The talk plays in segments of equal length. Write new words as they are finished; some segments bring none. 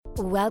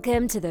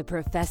Welcome to the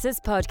Professor's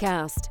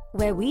Podcast,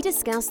 where we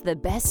discuss the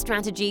best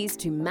strategies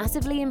to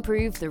massively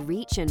improve the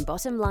reach and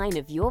bottom line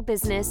of your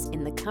business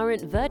in the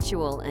current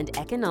virtual and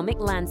economic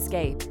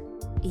landscape.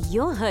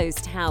 Your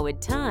host,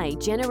 Howard Tai,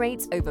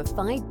 generates over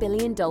 $5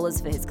 billion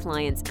for his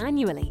clients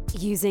annually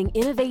using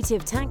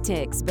innovative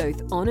tactics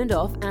both on and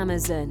off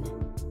Amazon.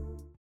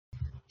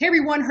 Hey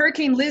everyone,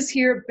 Hurricane Liz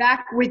here,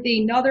 back with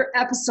another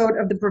episode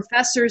of the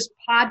Professor's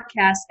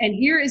Podcast. And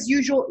here, as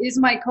usual, is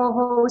my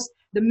co-host,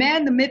 the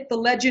man, the myth, the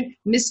legend,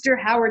 Mr.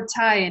 Howard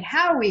Tai. And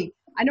Howie,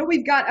 I know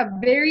we've got a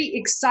very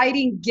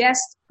exciting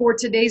guest for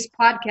today's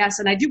podcast.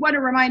 And I do want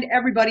to remind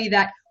everybody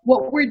that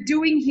what we're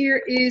doing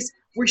here is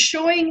we're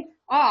showing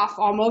off,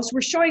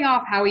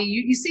 Howie.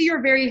 You say you're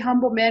a very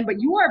humble man,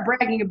 but you are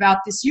bragging about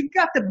this. You've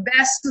got the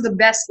best of the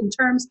best in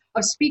terms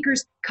of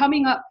speakers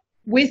coming up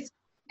with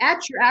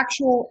at your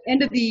actual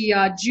end of the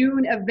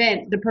June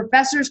event, the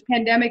Professor's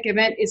Pandemic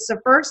event. It's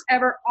the first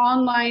ever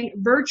online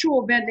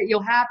virtual event that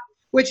you'll have,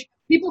 which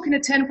people can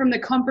attend from the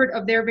comfort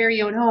of their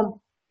very own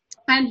home.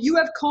 And you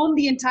have combed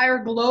the entire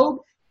globe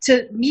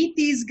to meet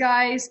these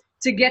guys,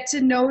 to get to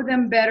know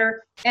them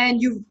better,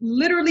 and you've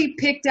literally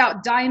picked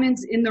out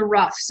diamonds in the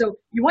rough. So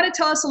you want to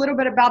tell us a little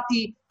bit about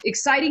the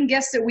exciting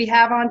guests that we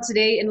have on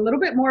today and a little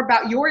bit more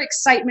about your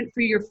excitement for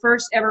your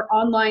first ever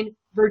online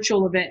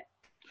virtual event.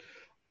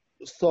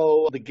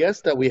 So the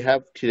guest that we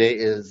have today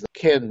is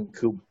Ken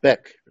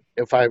Kubek,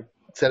 if I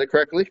said it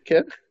correctly,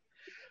 Ken?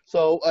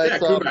 So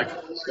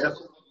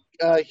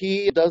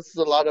he does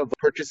a lot of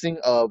purchasing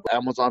of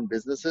Amazon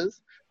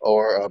businesses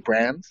or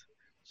brands.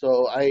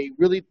 So I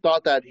really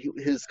thought that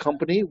his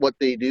company, what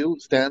they do,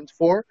 stands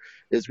for,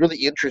 is really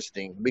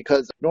interesting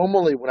because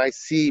normally when I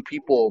see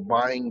people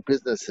buying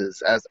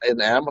businesses as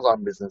in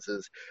Amazon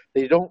businesses,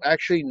 they don't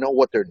actually know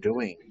what they're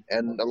doing.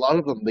 And a lot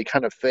of them, they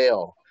kind of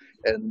fail.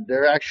 And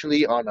they're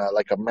actually on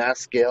a mass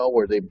scale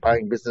where they're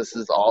buying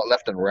businesses all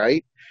left and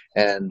right,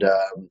 and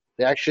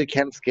they actually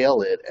can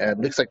scale it. And it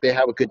looks like they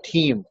have a good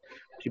team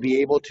to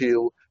be able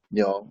to,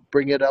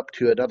 bring it up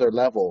to another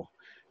level.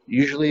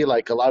 Usually,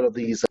 like a lot of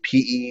these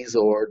PEs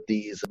or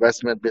these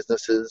investment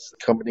businesses,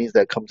 companies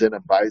that comes in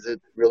and buys it,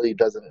 really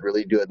doesn't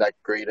really do that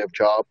great of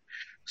job.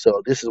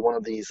 So this is one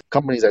of these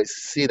companies I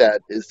see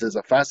that does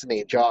a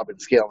fascinating job in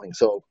scaling.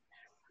 So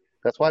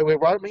that's why we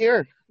brought him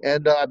here.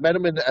 And I met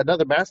him in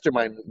another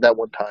mastermind that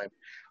one time.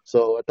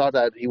 So I thought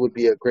that he would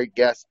be a great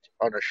guest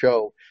on our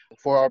show.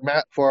 For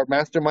our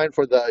mastermind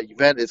for the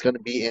event is going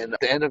to be in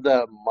the end of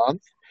the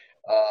month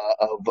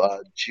of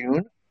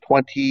June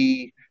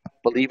 20, I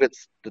believe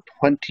it's the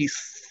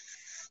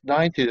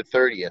 29th to the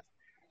 30th.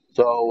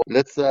 So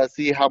let's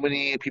see how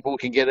many people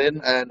can get in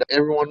and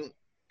everyone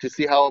to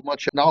see how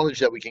much knowledge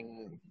that we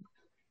can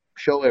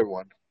show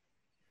everyone.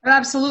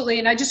 Absolutely.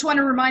 And I just want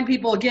to remind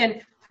people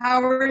again,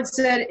 Howard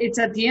said it's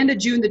at the end of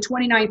June, the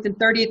 29th and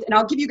 30th, and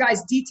I'll give you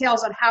guys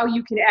details on how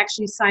you can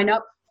actually sign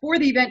up for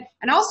the event.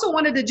 And I also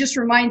wanted to just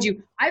remind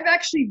you, I've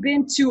actually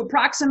been to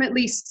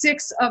approximately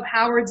 6 of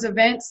Howard's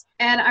events,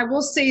 and I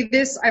will say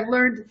this, I've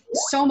learned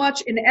so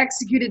much and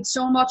executed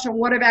so much on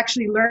what I've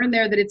actually learned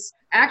there that it's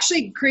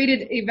actually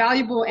created a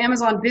valuable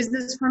Amazon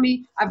business for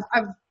me.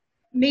 I've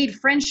made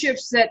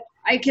friendships that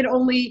I can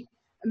only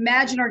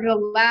imagine are going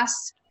to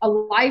last a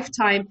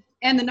lifetime.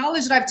 And the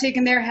knowledge that I've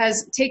taken there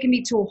has taken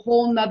me to a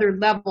whole nother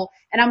level.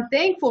 And I'm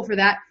thankful for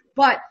that.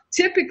 But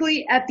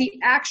typically at the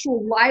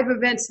actual live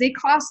events, they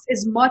cost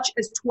as much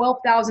as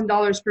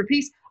 $12,000 per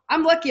piece.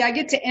 I'm lucky I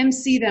get to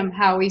MC them,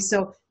 Howie.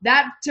 So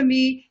that to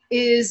me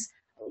is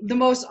the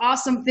most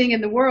awesome thing in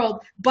the world.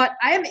 But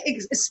I am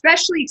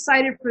especially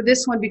excited for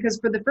this one because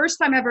for the first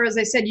time ever, as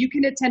I said, you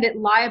can attend it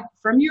live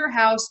from your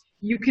house.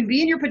 You can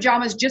be in your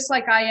pajamas just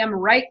like I am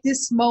right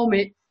this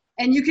moment.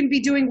 And you can be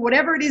doing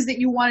whatever it is that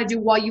you want to do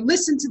while you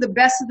listen to the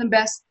best of the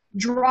best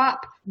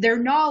drop their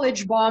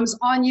knowledge bombs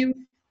on you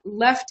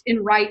left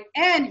and right.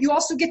 And you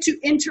also get to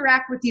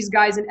interact with these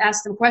guys and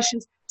ask them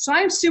questions. So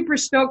I'm super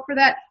stoked for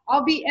that.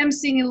 I'll be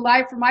emceeing in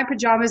live from my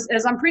pajamas,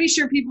 as I'm pretty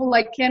sure people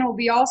like Ken will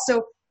be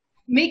also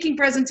making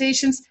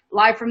presentations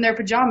live from their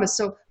pajamas.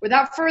 So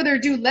without further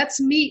ado,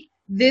 let's meet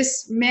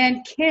this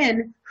man,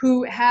 Ken,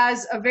 who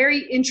has a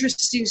very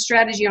interesting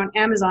strategy on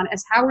Amazon.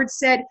 As Howard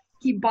said,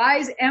 he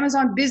buys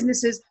Amazon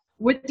businesses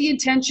with the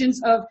intentions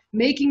of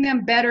making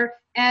them better.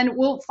 And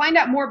we'll find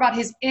out more about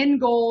his end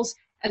goals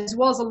as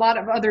well as a lot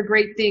of other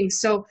great things.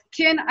 So,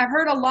 Ken, I've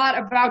heard a lot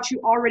about you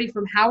already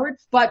from Howard,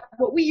 but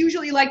what we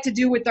usually like to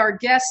do with our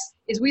guests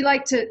is we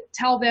like to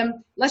tell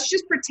them, let's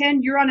just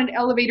pretend you're on an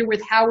elevator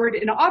with Howard.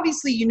 And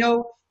obviously,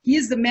 he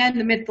is the man,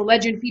 the myth, the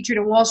legend, featured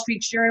in Wall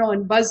Street Journal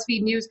and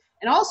BuzzFeed News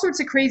and all sorts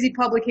of crazy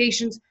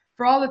publications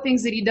for all the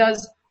things that he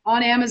does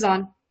on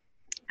Amazon.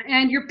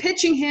 And you're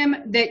pitching him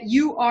that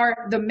you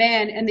are the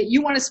man and that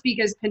you want to speak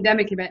as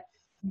pandemic event.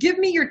 Give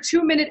me your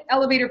 2-minute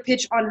elevator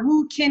pitch on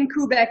who Ken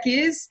Kubek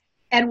is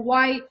and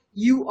why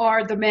you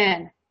are the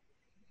man.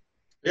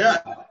 Yeah.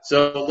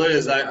 So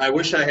Liz, I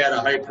wish I had a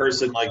hype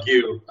person like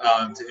you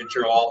to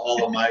intro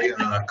all of my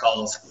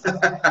calls.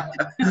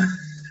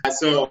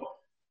 So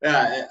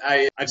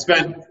I've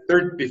spent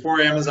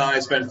before Amazon, I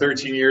spent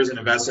 13 years in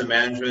investment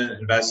management,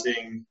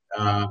 investing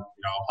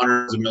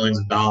hundreds of millions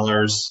of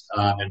dollars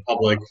in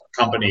public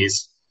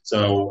companies.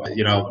 So,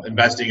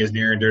 investing is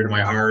near and dear to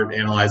my heart,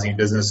 analyzing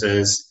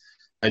businesses.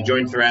 I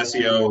joined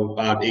Thrasio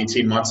about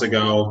 18 months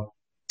ago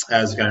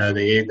as kind of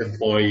the 8th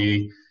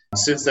employee.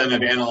 Since then,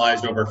 I've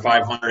analyzed over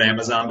 500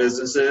 Amazon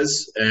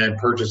businesses and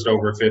purchased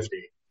over 50.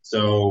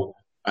 So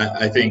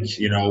I think,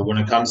 when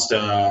it comes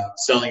to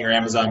selling your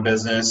Amazon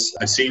business,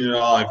 I've seen it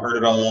all, I've heard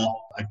it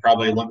all. I've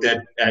probably looked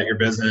at your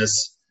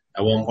business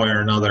at one point or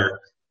another.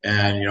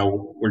 And,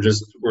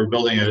 we're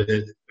building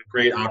a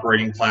great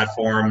operating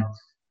platform.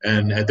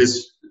 And at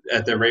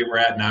the rate we're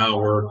at now,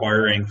 we're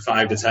acquiring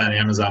 5 to 10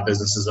 Amazon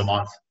businesses a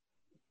month.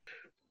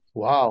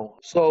 Wow.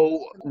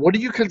 So what do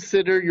you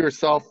consider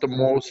yourself the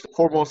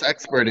foremost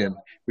expert in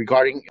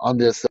regarding on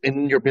this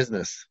in your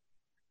business?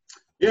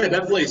 Yeah,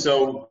 definitely.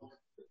 So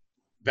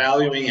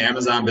valuing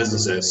Amazon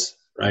businesses,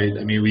 right?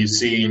 I mean,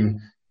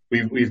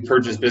 we've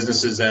purchased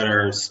businesses that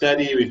are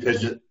steady. We've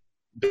purchased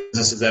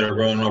businesses that are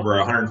growing over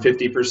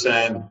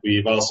 150%.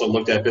 We've also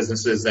looked at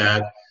businesses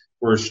that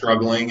were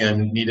struggling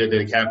and needed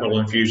a capital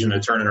infusion to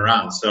turn it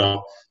around.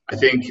 So I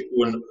think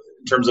in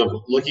terms of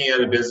looking at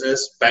a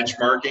business,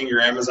 benchmarking your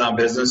Amazon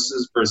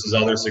businesses versus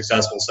other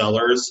successful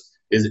sellers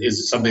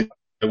is something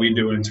that we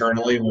do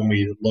internally when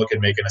we look and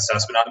make an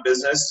assessment on a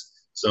business.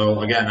 So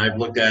again, I've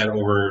looked at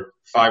over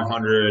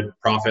 500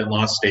 profit and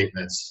loss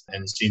statements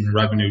and seen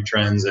revenue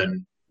trends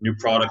and new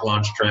product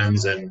launch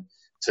trends and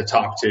to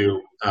talk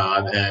to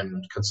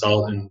and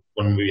consult. And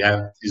when we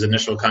have these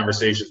initial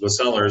conversations with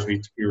sellers,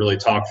 we really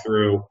talk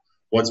through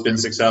what's been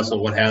successful,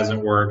 what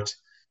hasn't worked.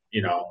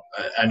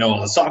 I know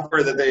all the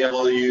software that they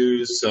all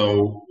use.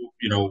 So,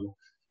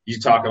 you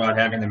talk about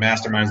having the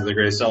masterminds of the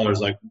great sellers.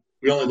 Like,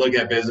 we only look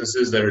at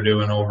businesses that are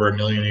doing over $1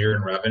 million a year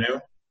in revenue.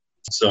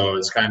 So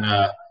it's kind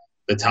of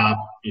the top,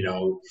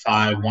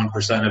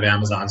 1% of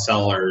Amazon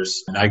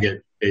sellers. And I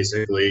get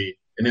basically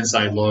an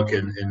inside look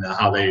in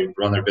how they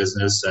run their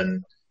business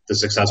and the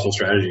successful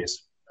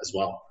strategies as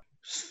well.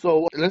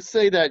 So let's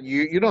say that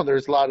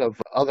there's a lot of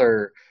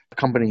other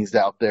companies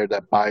out there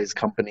that buys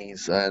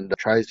companies and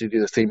tries to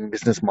do the same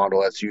business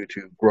model as you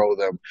to grow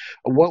them.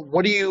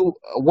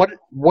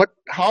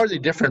 How are they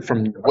different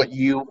from what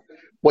you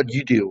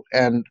do?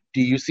 And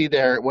do you see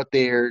what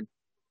they're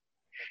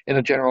in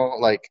a general,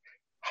 like,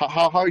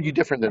 how are you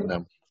different than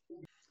them?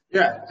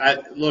 Yeah,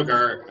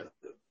 our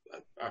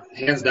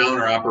hands down,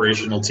 our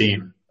operational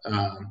team.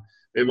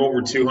 We have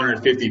over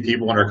 250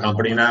 people in our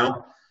company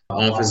now.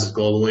 Offices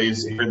globally.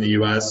 So here in the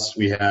U.S.,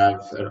 we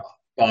have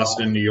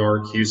Boston, New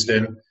York,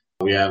 Houston.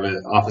 We have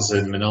an office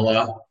in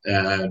Manila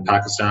and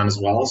Pakistan as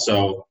well.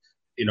 So,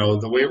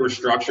 the way we're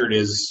structured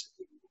is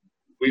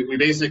we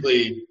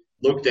basically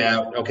looked at,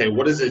 okay,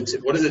 what does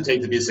it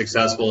take to be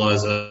successful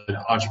as an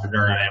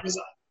entrepreneur on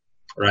Amazon,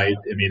 right?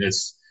 I mean,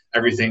 it's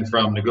everything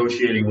from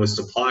negotiating with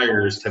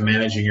suppliers to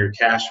managing your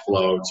cash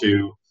flow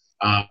to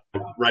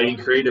writing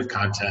creative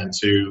content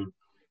to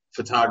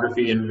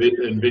photography and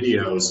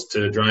videos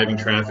to driving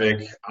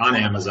traffic on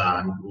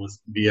Amazon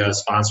via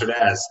sponsored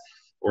ads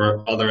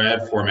or other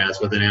ad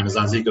formats within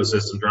Amazon's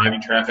ecosystem,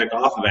 driving traffic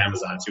off of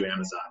Amazon to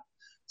Amazon.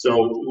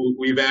 So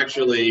we've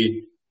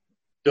actually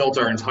built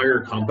our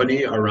entire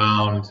company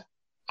around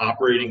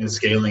operating and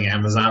scaling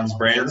Amazon's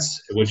brands,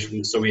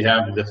 so we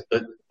have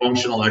the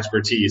functional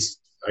expertise.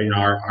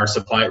 Our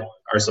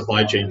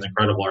supply chain is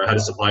incredible. Our head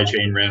of supply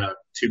chain ran a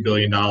 $2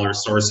 billion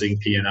sourcing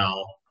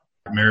P&L.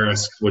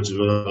 Maersk, which is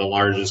one of the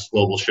largest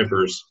global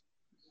shippers.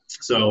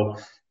 So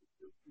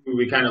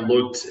we kind of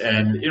looked,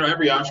 and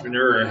every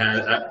entrepreneur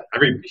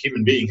every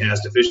human being has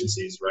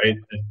deficiencies, right?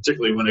 And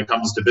particularly when it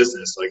comes to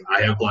business, like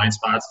I have blind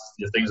spots,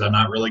 things I'm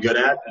not really good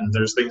at, and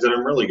there's things that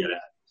I'm really good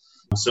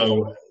at.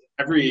 So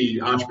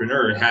every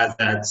entrepreneur has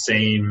that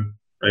same,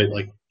 right,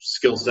 like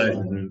skill set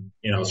and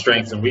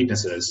strengths and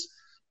weaknesses.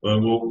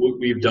 Well, what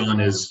we've done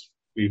is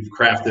we've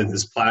crafted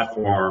this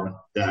platform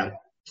that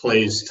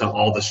plays to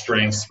all the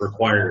strengths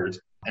required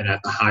and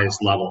at the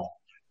highest level,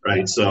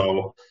 right?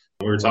 So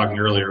we were talking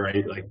earlier,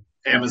 right? Like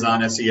Amazon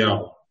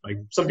SEO, like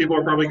some people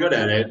are probably good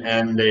at it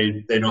and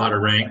they know how to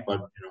rank,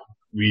 but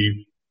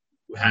we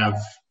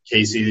have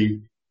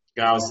Casey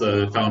Gauss,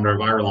 the founder of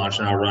ViralLaunch,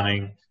 now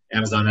running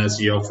Amazon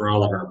SEO for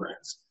all of our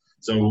brands.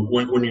 So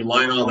when you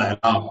line all that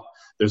up,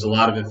 there's a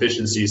lot of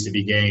efficiencies to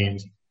be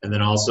gained. And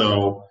then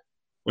also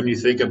when you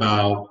think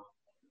about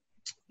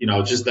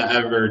just the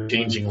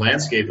ever-changing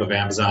landscape of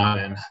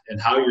Amazon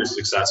and how you're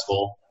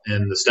successful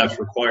and the steps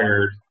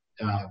required,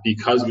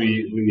 because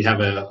we have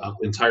an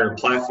entire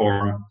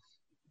platform.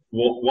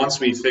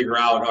 Once we figure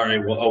out, all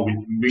right,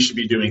 we should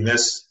be doing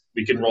this,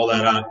 we can roll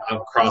that out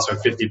across our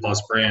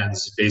 50-plus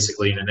brands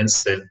basically in an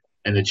instant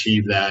and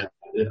achieve that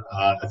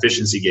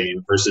efficiency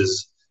gain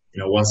versus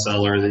one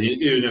seller.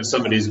 Even if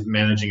somebody's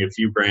managing a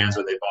few brands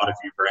or they bought a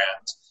few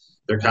brands,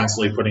 they're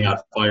constantly putting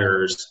out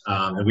fires,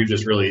 and we've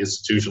just really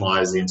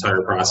institutionalized the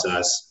entire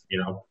process.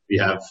 We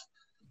have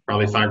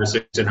probably 5 or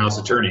 6 in-house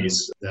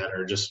attorneys that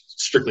are just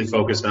strictly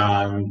focused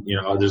on,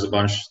 there's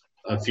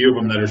a few of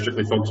them that are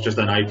strictly focused just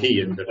on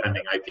IP and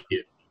defending IP,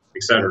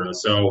 et cetera.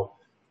 So,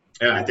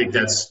 yeah, I think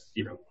that's,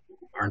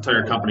 our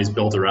entire company is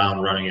built around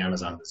running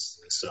Amazon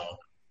businesses. So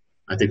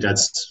I think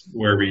that's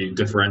where we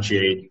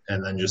differentiate,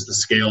 and then just the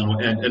scale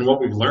and what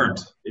we've learned.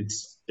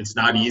 It's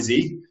not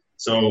easy.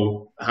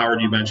 So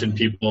Howard, you mentioned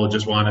people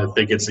just want to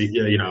think it's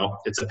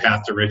a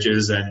path to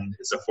riches and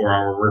it's a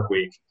 4-hour work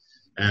week.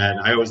 And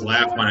I always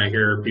laugh when I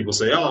hear people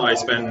say, "Oh, I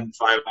spend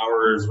 5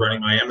 hours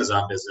running my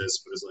Amazon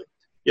business," but it's like,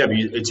 yeah, but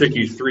it took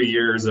you 3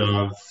 years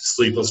of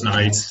sleepless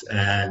nights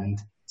and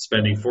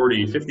spending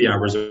 40, 50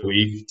 hours a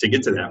week to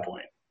get to that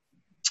point.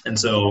 And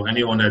so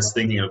anyone that's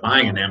thinking of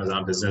buying an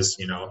Amazon business,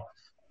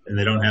 and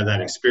they don't have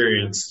that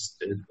experience,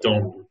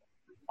 don't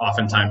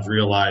oftentimes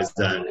realize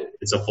that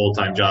it's a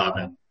full-time job,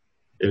 and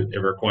it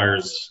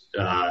requires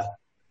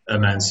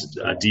immense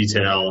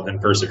detail and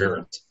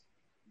perseverance.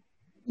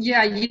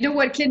 Yeah, you know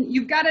what, Ken?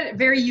 You've got a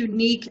very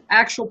unique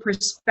actual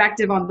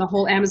perspective on the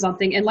whole Amazon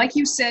thing. And like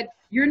you said,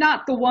 you're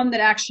not the one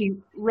that actually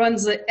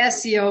runs the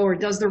SEO or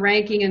does the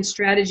ranking and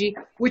strategy,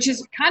 which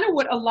is kind of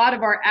what a lot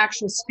of our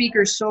actual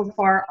speakers so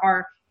far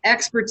are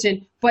experts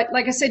in. But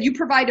like I said, you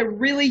provide a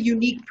really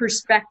unique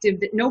perspective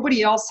that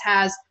nobody else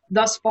has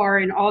thus far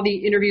in all the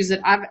interviews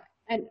that I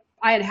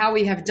and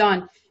Howie have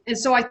done. And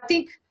so I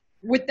think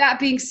with that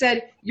being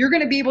said, you're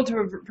going to be able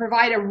to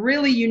provide a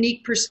really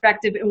unique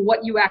perspective in what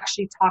you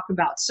actually talk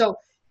about. So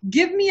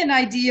give me an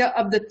idea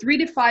of the 3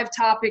 to 5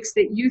 topics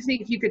that you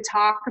think you could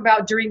talk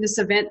about during this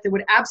event that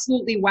would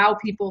absolutely wow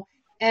people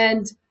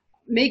and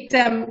make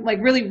them like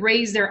really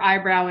raise their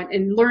eyebrow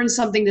and learn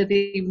something that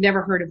they've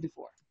never heard of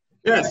before.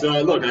 Yeah,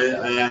 so look,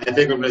 I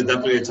think I'm going to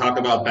definitely talk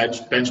about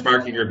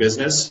benchmarking your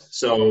business.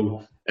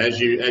 So as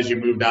you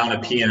move down a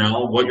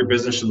P&L, what your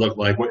business should look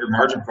like, what your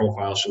margin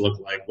profile should look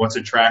like, what's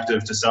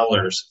attractive to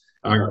sellers,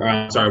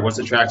 what's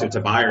attractive to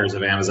buyers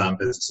of Amazon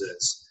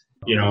businesses.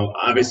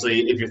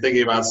 Obviously, if you're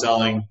thinking about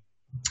selling,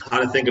 how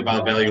to think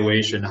about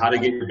valuation, how to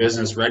get your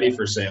business ready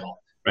for sale,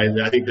 right?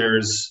 I think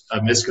there's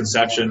a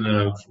misconception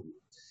of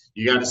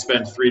you got to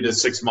spend 3 to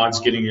 6 months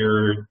getting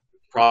your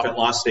profit and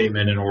loss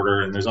statement in order,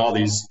 and there's all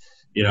these.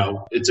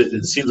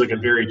 It seems like a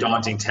very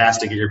daunting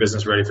task to get your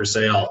business ready for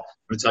sale.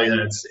 I'm going to tell you that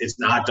it's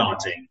not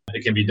daunting.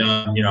 It can be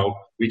done.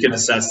 We can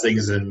assess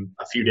things in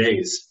a few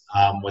days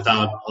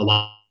without a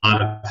lot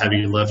of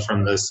heavy lift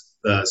from the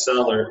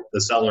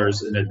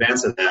sellers in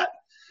advance of that.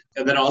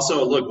 And then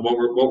also look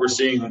what we're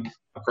seeing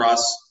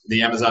across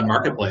the Amazon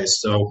marketplace.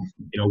 So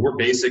we're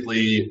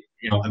basically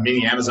a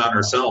mini Amazon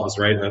ourselves,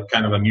 right? A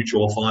kind of a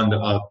mutual fund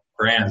of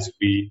brands.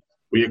 We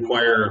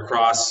acquire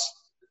across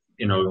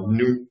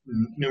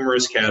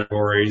numerous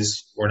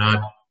categories. We're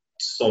not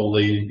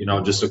solely,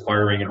 just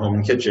acquiring in home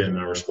and kitchen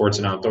or sports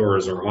and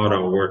outdoors or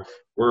auto.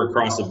 We're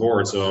across the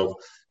board. So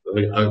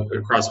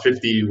across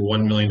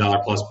 51 $1 million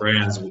plus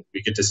brands, we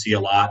get to see a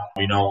lot.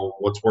 We know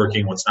what's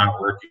working, what's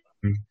not working.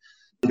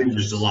 I think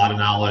there's a lot of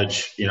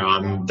knowledge.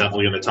 I'm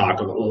definitely going to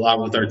talk a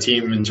lot with our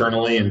team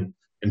internally and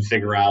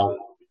figure out,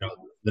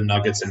 the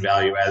nuggets and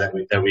value add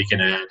that we can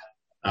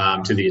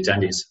add to the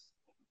attendees.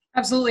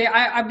 Absolutely.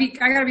 I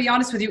got to be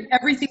honest with you.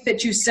 Everything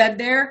that you said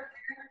there,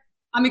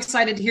 I'm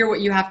excited to hear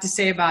what you have to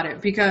say about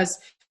it, because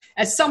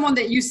as someone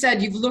that you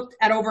said you've looked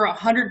at over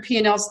 100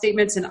 P&L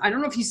statements, and I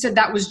don't know if you said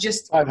that was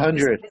just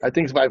 500. I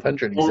think it's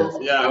 500.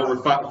 Over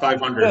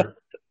 500.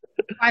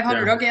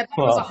 500. Yeah. Okay, I thought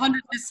it was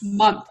 100 this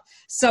month.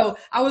 So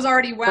I was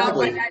already wowed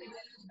by that.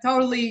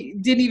 Totally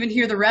didn't even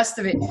hear the rest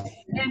of it.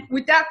 And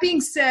with that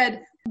being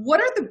said,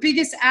 what are the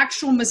biggest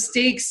actual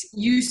mistakes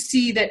you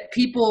see that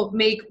people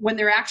make when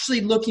they're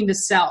actually looking to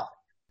sell?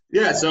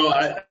 Yeah, so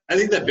I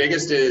think the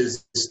biggest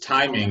is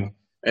timing.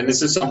 And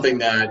this is something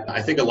that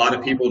I think a lot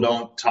of people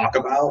don't talk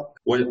about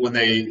when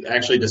they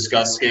actually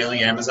discuss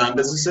scaling Amazon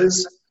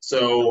businesses.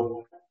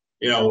 So,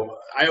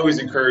 I always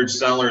encourage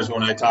sellers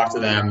when I talk to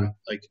them,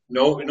 like,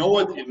 know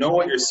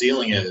what your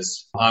ceiling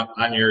is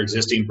on your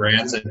existing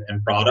brands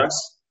and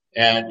products.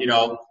 And,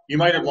 you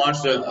might have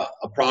launched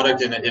a product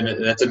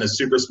that's in a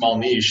super small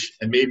niche,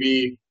 and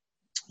maybe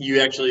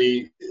you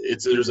actually,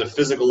 there's a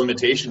physical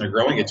limitation to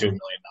growing it to $1 million,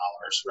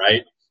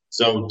 right?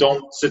 So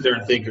don't sit there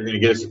and think you're going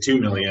to get it to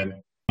 $2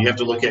 million. You have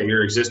to look at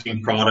your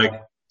existing product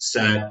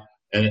set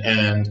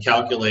and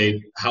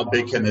calculate how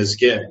big can this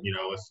get.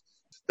 If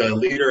the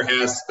leader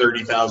has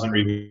 30,000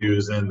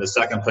 reviews and the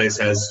second place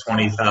has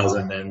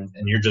 20,000 and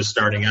you're just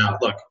starting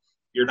out, look,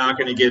 you're not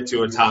going to get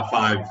to a top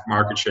 5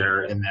 market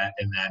share in that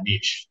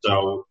niche.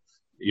 So,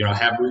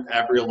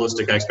 have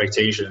realistic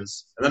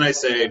expectations. And then I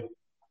say,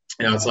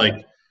 it's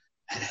like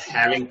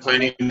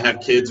planning to have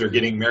kids or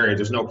getting married.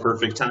 There's no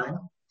perfect time,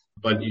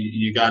 but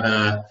you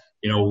gotta,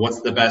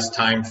 what's the best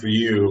time for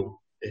you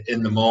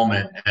in the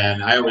moment?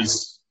 And I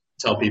always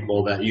tell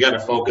people that you got to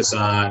focus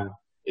on,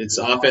 it's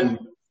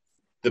often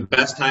the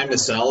best time to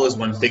sell is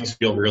when things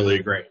feel really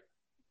great.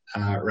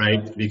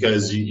 Right?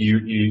 Because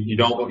you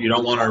don't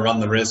want to run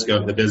the risk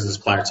of the business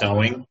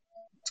plateauing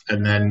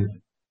and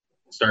then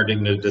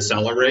starting to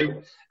decelerate,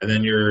 and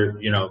then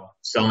you're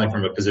selling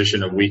from a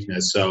position of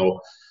weakness. So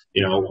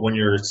when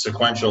your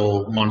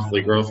sequential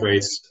monthly growth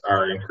rates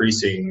are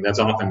increasing, that's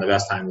often the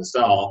best time to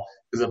sell,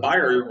 because the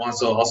buyer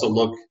wants to also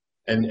look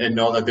and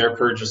know that they're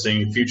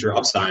purchasing future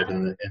upside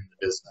in the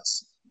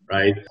business,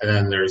 right? And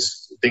then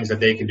there's things that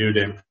they can do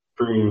to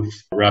improve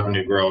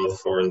revenue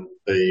growth or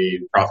the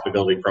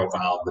profitability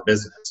profile of the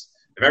business.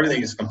 If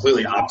everything is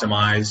completely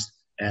optimized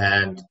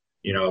and,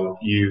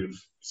 you've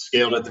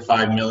scaled it to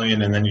 5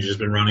 million and then you've just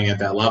been running at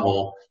that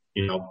level,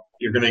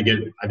 you're going to get,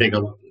 I think,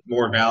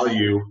 more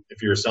value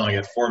if you're selling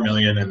at 4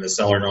 million and the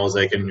seller knows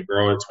they can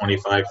grow at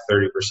 25,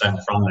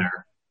 30% from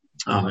there,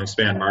 and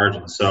expand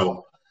margins.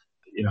 So,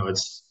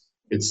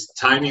 it's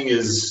timing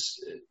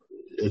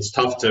it's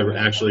tough to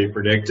actually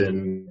predict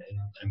and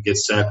get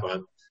set,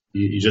 but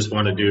you just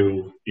want to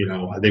do,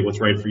 I think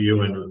what's right for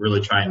you and really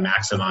try and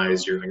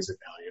maximize your exit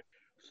value.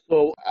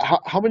 So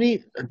how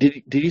many,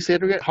 did you say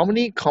it again? How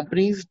many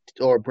companies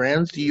or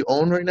brands do you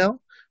own right now?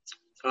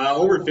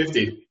 Over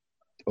 50.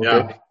 Okay.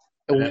 Yeah.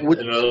 And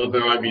it'll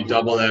probably be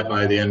double that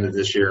by the end of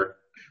this year.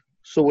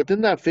 So within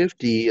that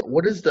 50,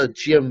 what is the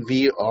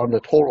GMV on the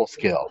total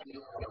scale?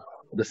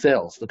 The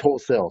total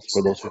sales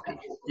for those 50?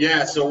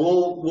 Yeah, so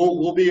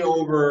we'll be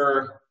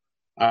over,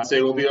 I'd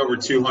say we'll be over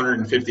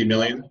 250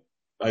 million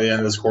by the end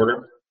of this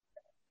quarter.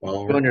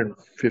 Well,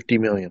 250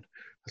 million.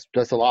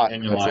 That's a lot.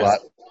 Annualized. That's a lot.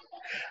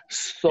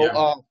 So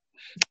yeah.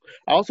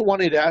 I also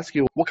wanted to ask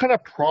you, what kind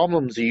of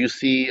problems do you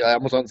see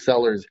Amazon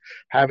sellers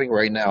having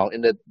right now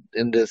in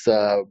this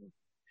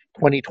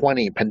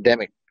 2020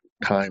 pandemic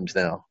times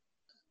now?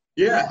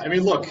 Yeah, I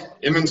mean, look,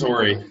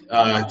 inventory.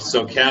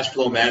 So cash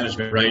flow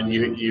management, right?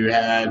 You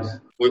had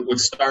what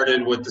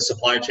started with the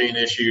supply chain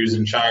issues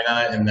in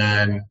China, and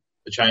then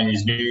the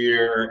Chinese New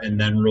Year, and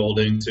then rolled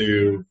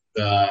into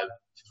the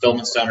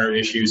fulfillment center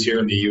issues here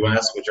in the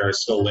U.S., which are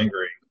still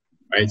lingering,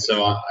 right?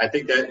 So I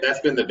think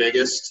that's been the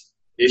biggest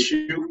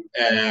issue.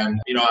 And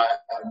we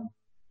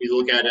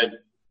look at it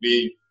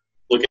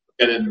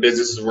in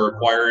businesses we're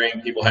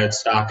acquiring. People had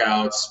stock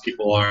outs.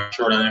 People are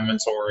short on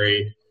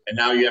inventory. And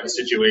now you have a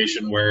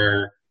situation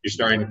where you're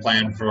starting to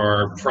plan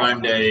for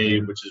Prime Day,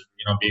 which is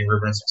being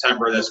river in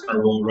September. That's going to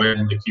roll right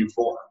into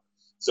Q4.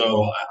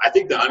 So I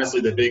think that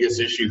honestly the biggest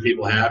issue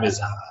people have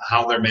is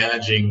how they're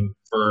managing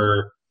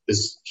for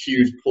this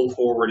huge pull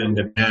forward in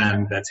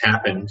demand that's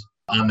happened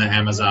on the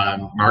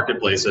Amazon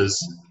marketplaces,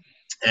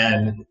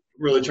 and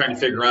really trying to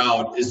figure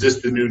out, is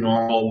this the new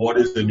normal? What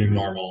is the new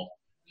normal?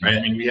 Right?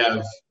 I mean, we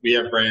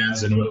have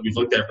brands, and we've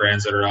looked at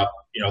brands that are up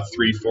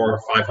 300,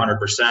 400,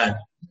 500%.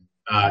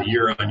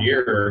 Year on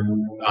year,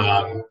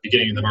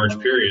 beginning in the March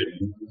period.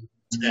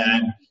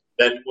 And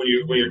then when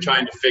you're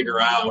trying to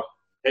figure out,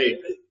 hey,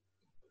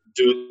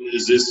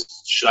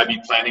 should I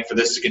be planning for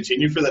this to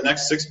continue for the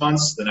next 6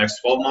 months, the next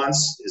 12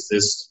 months? Is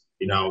this,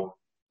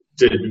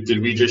 did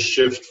we just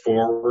shift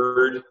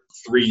forward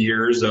 3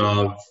 years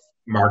of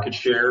market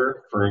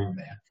share for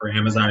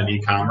Amazon and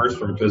e-commerce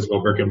from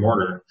physical brick and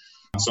mortar?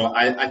 So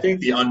I think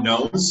the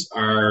unknowns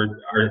are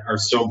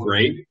so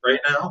great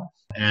right now.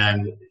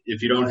 And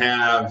if you don't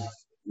have,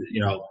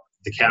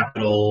 the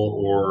capital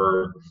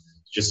or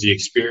just the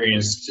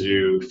experience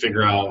to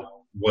figure out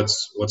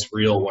what's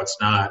real, what's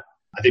not,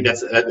 I think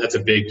that's a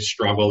big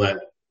struggle that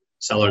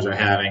sellers are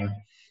having.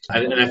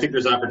 And I think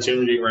there's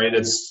opportunity, right?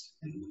 It's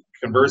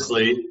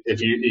conversely,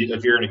 if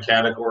you're in a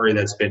category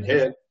that's been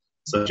hit,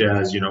 such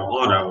as,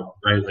 auto,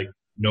 right? Like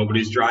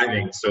nobody's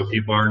driving, so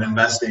people aren't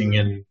investing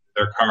in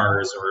their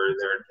cars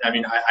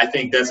I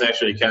think that's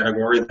actually a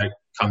category that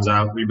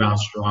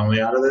rebounds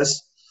strongly out of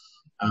this.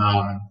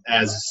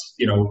 As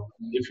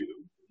if you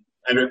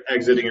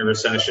exiting a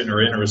recession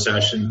or in a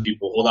recession,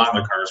 people hold on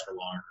to cars for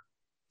longer.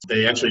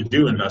 They actually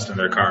do invest in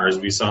their cars.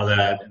 We saw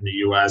that in the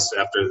U.S.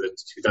 after the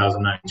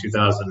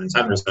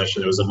 2009-2010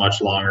 recession. It was a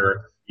much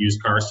longer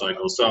used car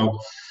cycle. So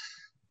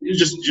you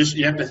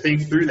have to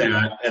think through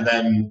that, and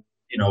then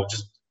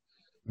just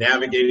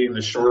navigating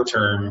the short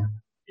term,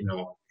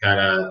 kind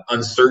of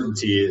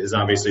uncertainty is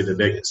obviously the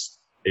biggest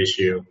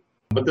issue.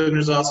 But then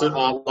there's also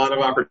a lot of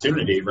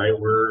opportunity, right?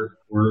 We're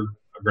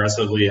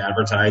aggressively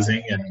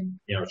advertising and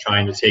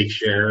trying to take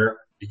share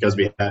because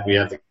we have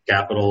the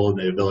capital and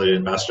the ability to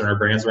invest in our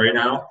brands right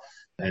now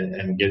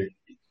and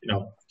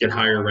get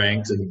higher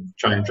ranked and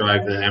try and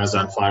drive the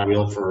Amazon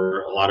flywheel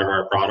for a lot of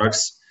our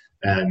products.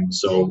 And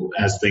so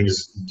as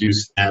things do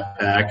snap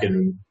back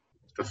and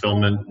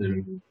fulfillment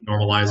and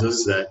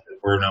normalizes, that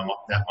we're in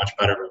that much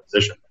better of a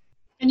position.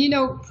 And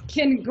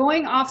Ken,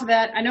 going off of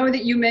that, I know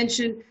that you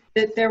mentioned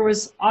that there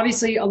was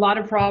obviously a lot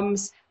of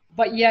problems,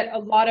 but yet a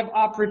lot of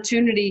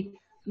opportunity.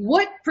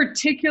 What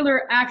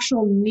particular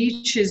actual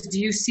niches do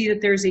you see that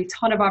there's a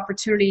ton of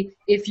opportunity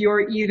if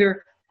you're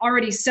either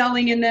already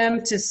selling in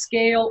them to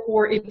scale,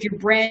 or if you're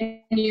brand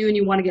new and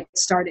you want to get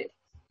started?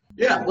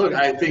 Yeah, look,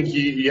 I think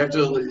you have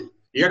to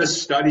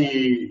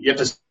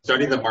study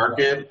the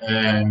market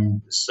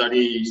and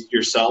study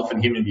yourself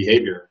and human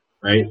behavior,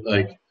 right?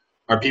 Like,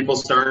 are people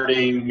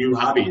starting new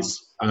hobbies?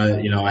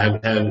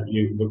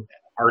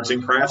 Arts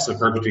and crafts, a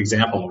perfect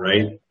example,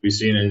 right? We've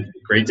seen a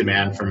great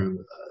demand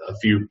from a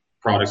few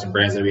products and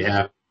brands that we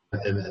have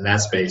in that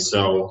space.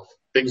 So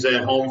things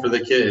at home for the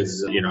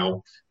kids, I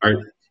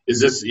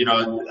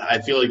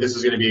feel like this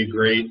is going to be a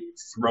great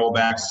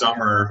throwback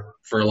summer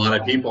for a lot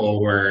of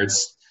people where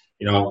it's,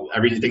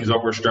 everything's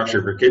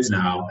overstructured for kids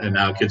now. And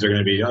now kids are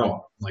going to be,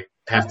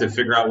 have to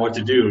figure out what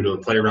to do to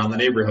play around the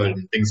neighborhood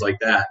and things like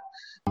that.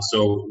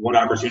 So what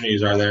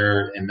opportunities are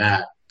there in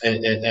that?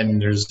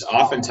 And there's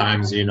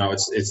oftentimes,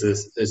 it's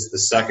the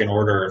second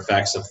order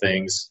effects of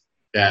things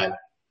that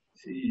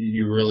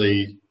you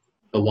really,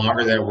 the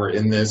longer that we're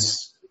in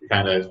this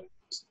kind of,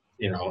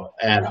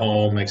 at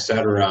home, et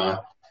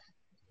cetera,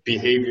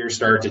 behaviors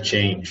start to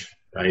change,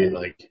 right?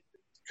 Like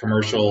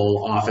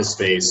commercial office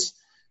space,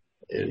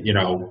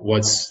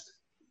 what's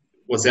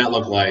that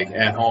look like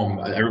at home?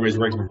 Everybody's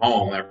working from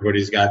home.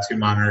 Everybody's got 2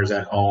 monitors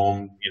at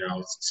home,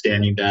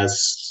 standing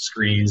desks,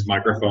 screens,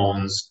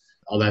 microphones,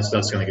 all that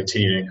stuff's going to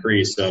continue to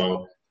increase.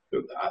 So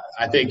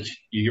I think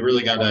you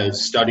really got to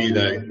study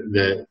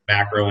the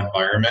macro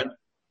environment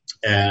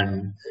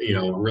and,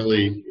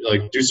 really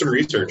like do some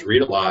research,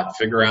 read a lot,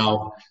 figure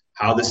out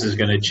how this is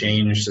going to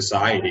change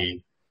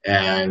society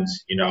and,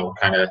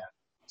 kind of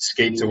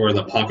skate to where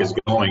the puck is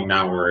going,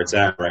 not where it's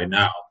at right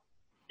now.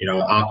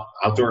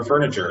 Outdoor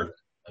furniture.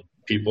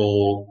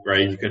 People,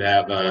 right, you could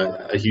have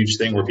a huge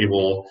thing where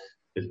people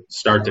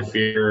start to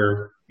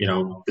fear,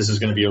 this is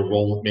going to be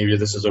maybe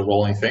this is a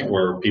rolling thing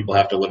where people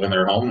have to live in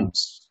their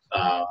homes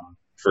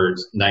for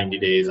 90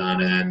 days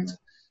on end.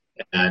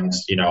 And,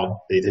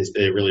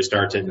 they really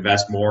start to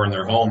invest more in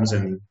their homes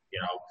and,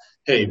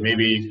 hey,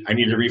 maybe I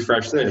need to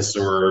refresh this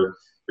or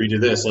redo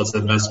this. Let's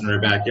invest in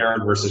our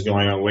backyard versus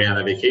going away on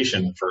a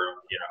vacation for,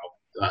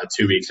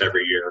 2 weeks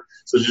every year.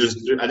 So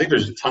I think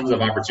there's tons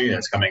of opportunity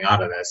that's coming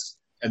out of this.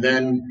 And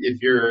then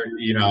if you're,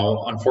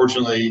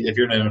 unfortunately, if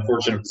you're in an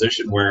unfortunate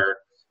position where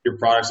your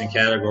products and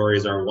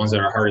categories are ones that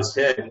are hardest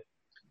hit,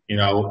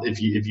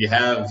 if you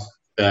have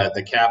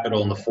the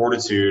capital and the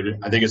fortitude,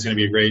 I think it's going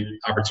to be a great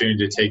opportunity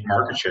to take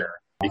market share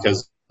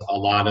because a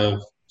lot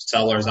of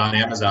sellers on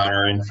Amazon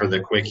are in for the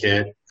quick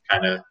hit,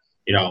 kind of,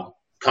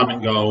 come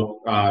and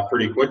go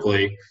pretty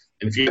quickly.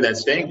 And if you have that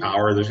staying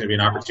power, there's going to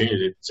be an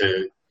opportunity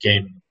to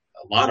gain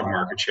a lot of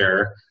market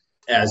share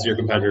as your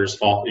competitors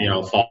fall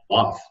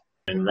off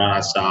and run out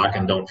of stock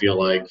and don't feel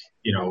like,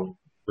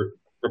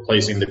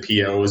 replacing the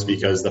POs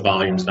because the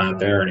volume's not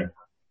there anymore.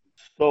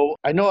 So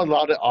I know a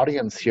lot of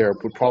audience here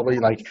would probably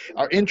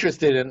are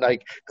interested in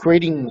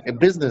creating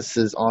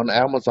businesses on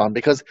Amazon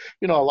because,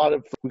 we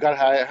got a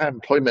high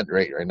employment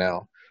rate right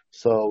now.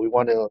 So we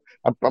want to,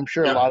 I'm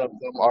sure a lot of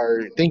them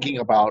are thinking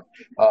about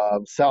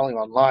selling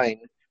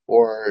online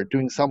or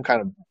doing some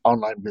kind of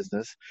online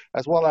business,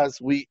 as well as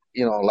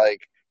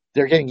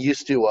they're getting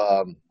used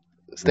to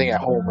staying at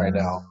home right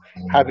now,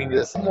 having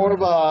this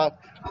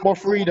more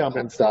freedom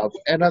and stuff,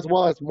 and as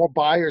well as more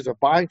buyers are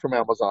buying from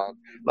Amazon.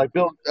 Like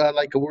Bill,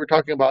 we were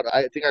talking about,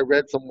 I think I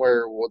read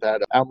somewhere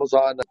that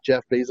Amazon,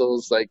 Jeff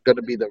Bezos, going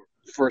to be the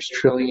first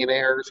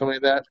trillionaire or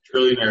something like that.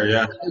 Trillionaire,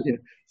 yeah.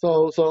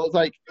 So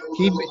it's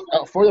he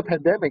for the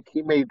pandemic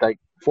he made $400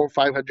 or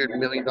 $500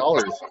 million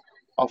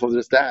off of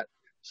that.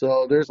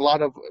 So there's a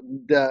lot of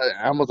the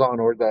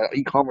Amazon or the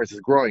e-commerce is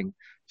growing.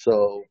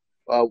 So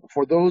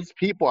for those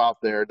people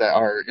out there that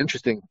are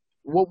interested,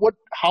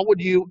 how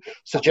would you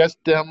suggest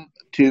them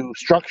to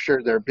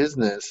structure their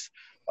business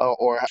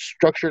or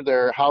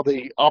structure how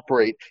they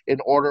operate in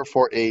order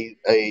for a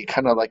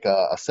kind of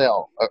a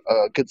sale,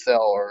 a good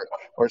sale,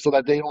 or so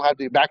that they don't have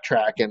to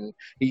backtrack? And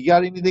you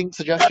got anything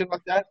suggestion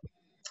like that?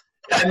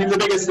 I mean, the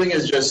biggest thing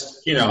is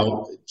just,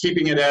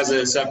 keeping it as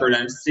a separate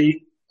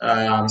entity.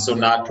 So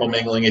not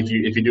commingling if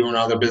you're doing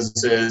other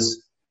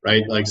businesses,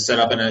 right? Like set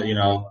up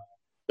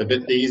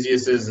the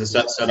easiest is to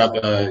set up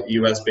a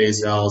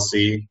US-based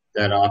LLC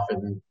that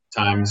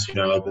oftentimes,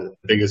 the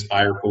biggest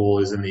buyer pool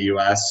is in the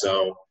US.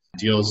 So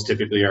deals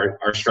typically are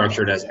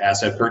structured as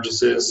asset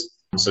purchases.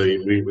 So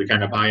we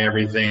kind of buy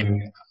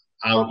everything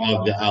out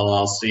of the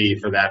LLC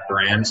for that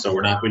brand. So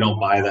we don't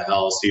buy the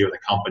LLC or the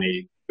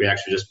company. We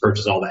actually just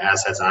purchase all the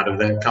assets out of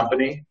that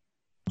company.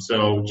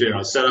 So,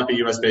 set up a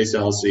US-based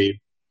LLC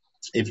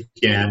if you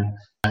can,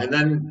 and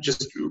then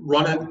just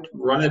run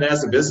it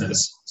as a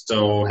business.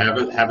 So have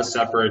a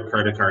separate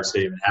credit card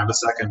statement, have a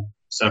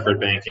separate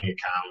banking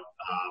account.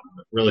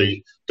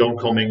 Really don't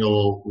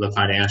commingle the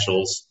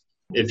financials.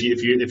 If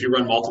you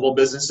run multiple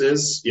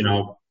businesses,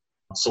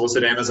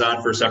 solicit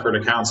Amazon for separate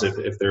accounts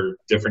if they're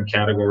different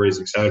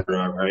categories, et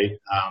cetera, right?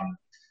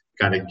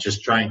 Kind of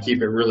just try and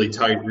keep it really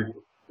tight,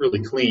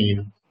 really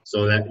clean,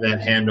 so that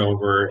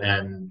handover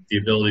and the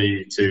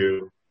ability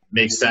to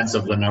make sense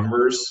of the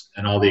numbers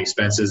and all the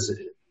expenses,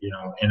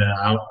 in and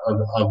out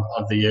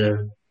of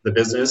the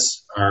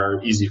business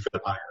are easy for the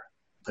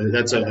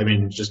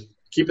buyer. Just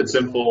keep it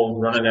simple,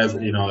 run it as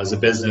a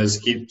business,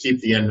 keep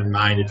the end in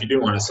mind. If you do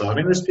want to sell,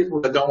 there's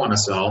people that don't want to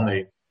sell and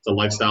it's a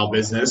lifestyle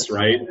business,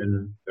 right?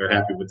 And they're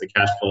happy with the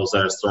cash flows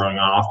that it's throwing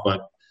off.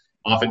 But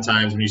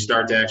oftentimes when you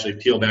start to actually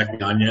peel back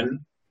the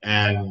onion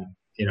and,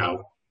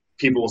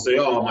 people will say,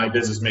 oh, my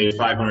business made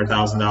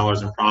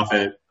 $500,000 in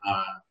profit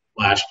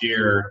last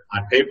year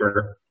on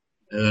paper.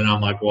 And then I'm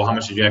like, well, how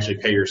much did you actually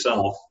pay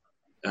yourself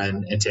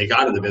and take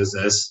out of the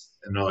business?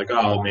 And they're like,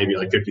 oh, maybe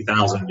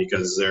 $50,000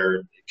 because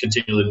they're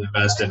continuing to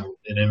invest in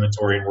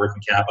inventory and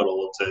working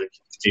capital to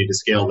continue to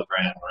scale the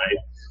brand, right?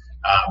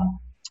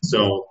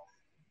 So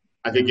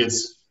I think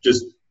it's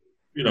just,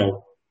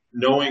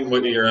 knowing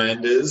what your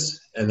end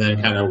is and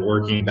then kind of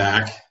working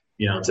back,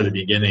 to the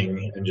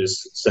beginning and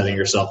just setting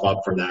yourself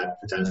up for that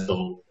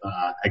potential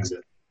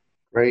exit.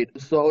 Great.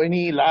 So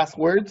any last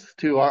words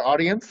to our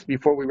audience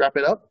before we wrap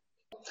it up?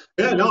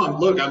 Yeah, no,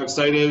 I'm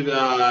excited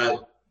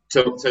to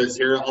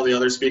hear all the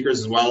other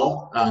speakers as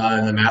well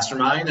in the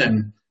mastermind.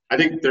 And I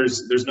think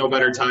there's no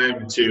better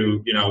time to,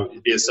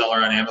 be a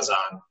seller on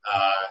Amazon,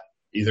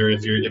 either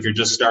if you're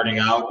just starting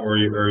out or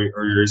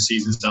you're a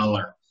seasoned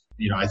seller.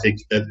 I think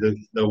that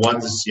the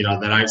ones,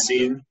 that I've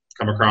seen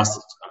come across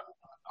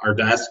our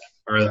desk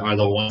are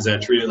the ones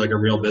that treat it like a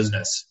real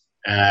business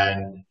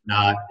and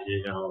not,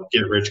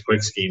 get rich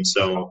quick scheme.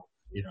 So,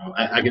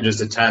 I can just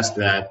attest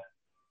that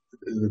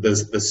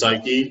the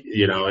psyche,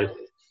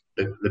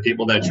 the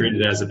people that treat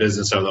it as a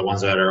business are the ones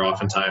that are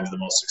oftentimes the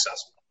most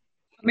successful.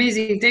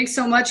 Amazing. Thanks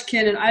so much,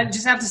 Ken. And I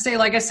just have to say,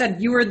 like I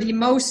said, you are the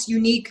most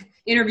unique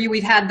interview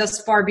we've had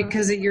thus far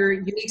because of your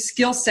unique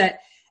skill set.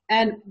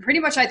 And pretty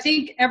much, I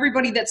think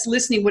everybody that's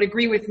listening would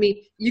agree with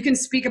me. You can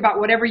speak about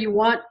whatever you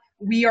want.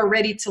 We are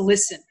ready to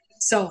listen.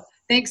 So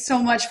thanks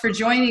so much for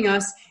joining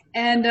us.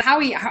 And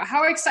Howie,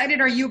 how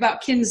excited are you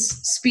about Ken's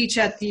speech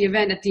at the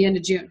event at the end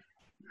of June?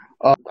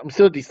 I'm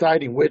still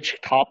deciding which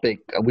topic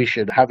we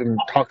should have him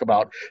talk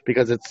about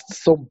because it's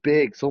so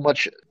big, so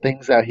much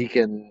things that he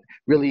can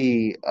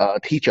really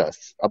teach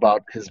us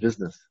about his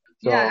business.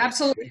 So, yeah,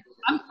 absolutely.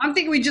 I'm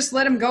thinking we just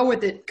let him go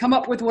with it, come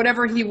up with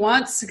whatever he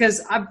wants,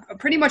 because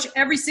pretty much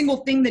every single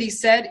thing that he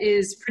said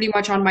is pretty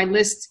much on my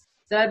list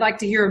that I'd like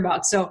to hear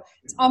about. So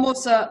it's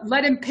almost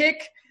let him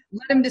pick,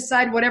 let him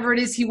decide whatever it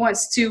is he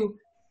wants to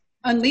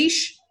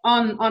unleash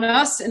on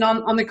us and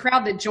on the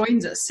crowd that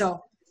joins us.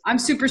 So I'm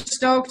super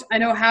stoked. I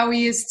know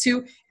Howie is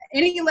too.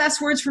 Any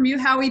last words from you,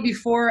 Howie,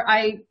 before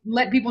I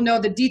let people know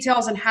the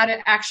details on how to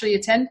actually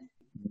attend?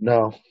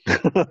 No.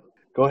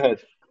 Go ahead.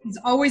 He's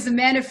always a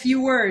man of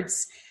few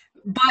words.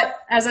 But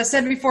as I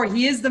said before,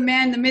 he is the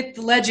man, the myth,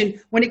 the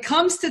legend. When it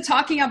comes to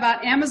talking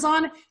about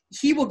Amazon,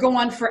 he will go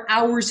on for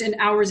hours and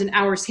hours and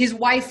hours. His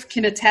wife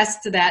can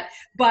attest to that.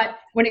 But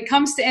when it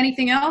comes to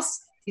anything else,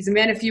 he's a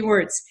man of few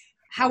words.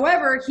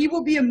 However, he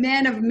will be a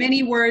man of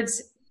many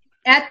words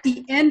at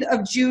the end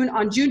of June,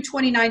 on June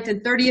 29th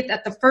and 30th,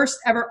 at the first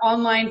ever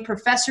online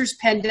Professors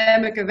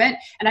Pandemic event.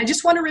 And I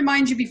just want to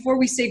remind you before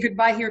we say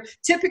goodbye here,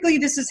 typically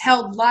this is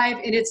held live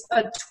and it's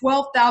a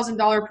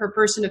 $12,000 per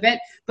person event.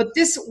 But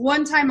this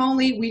one time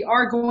only, we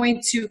are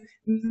going to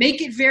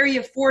make it very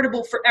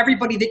affordable for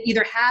everybody that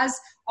either has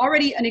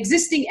already an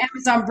existing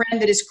Amazon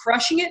brand that is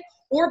crushing it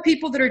or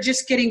people that are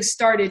just getting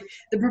started.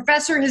 The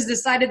professor has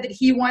decided that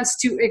he wants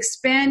to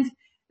expand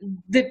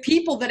the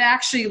people that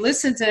actually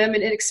listen to him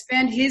and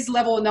expand his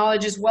level of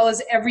knowledge, as well as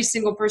every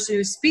single person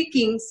who's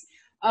speaking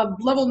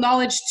level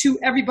knowledge to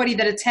everybody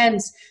that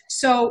attends.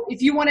 So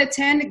if you want to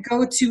attend,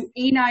 go to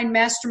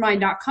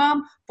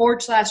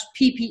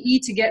a9mastermind.com/PPE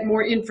to get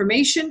more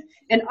information.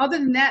 And other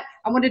than that,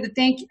 I wanted to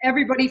thank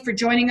everybody for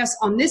joining us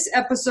on this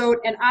episode.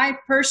 And I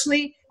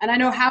personally, and I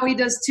know Howie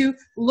does too,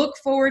 look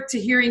forward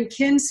to hearing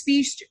Ken's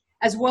speech,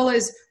 as well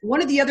as one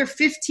of the other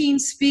 15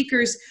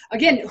 speakers.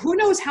 Again, who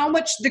knows how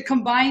much the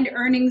combined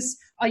earnings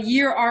a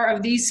year are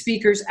of these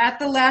speakers. At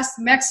the last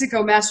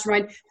Mexico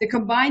Mastermind, the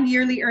combined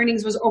yearly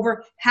earnings was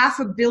over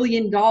 $500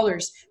 million.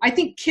 I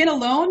think Ken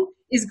alone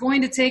is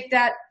going to take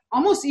that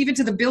almost even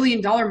to the $1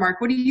 billion mark.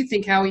 What do you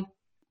think, Howie?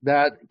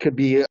 That could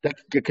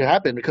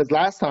happen because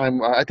last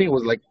time, I think it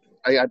was like,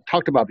 I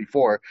talked about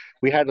before,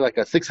 we had like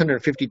a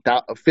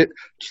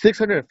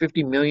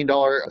 $650 million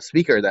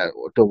speaker that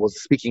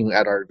was speaking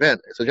at our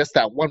event. So just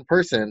that one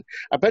person,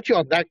 I bet you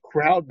on that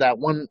crowd, the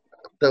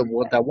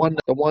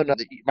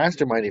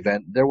mastermind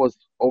event, there was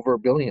over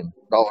 $1 billion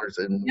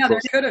in. Yeah,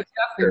 there could have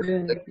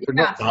definitely been.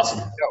 Yeah.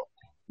 Awesome.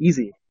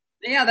 Easy.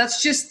 Yeah,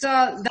 that's just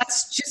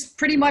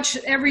pretty much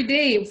every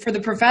day for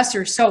the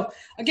professor. So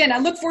again, I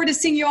look forward to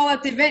seeing you all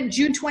at the event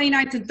June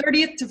 29th and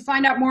 30th. To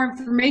find out more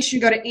information,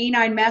 go to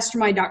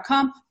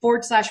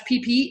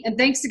a9mastermind.com/PPE. And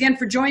thanks again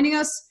for joining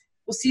us.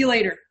 We'll see you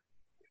later.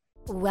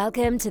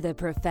 Welcome to the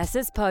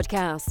Professors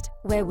Podcast,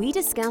 where we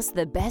discuss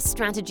the best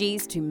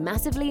strategies to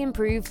massively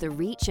improve the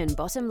reach and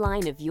bottom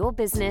line of your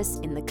business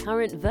in the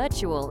current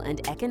virtual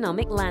and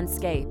economic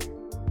landscape.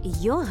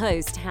 Your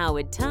host,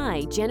 Howard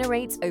Tai,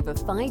 generates over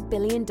 $5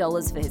 billion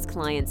for his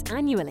clients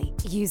annually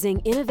using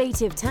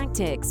innovative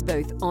tactics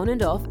both on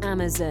and off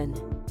Amazon.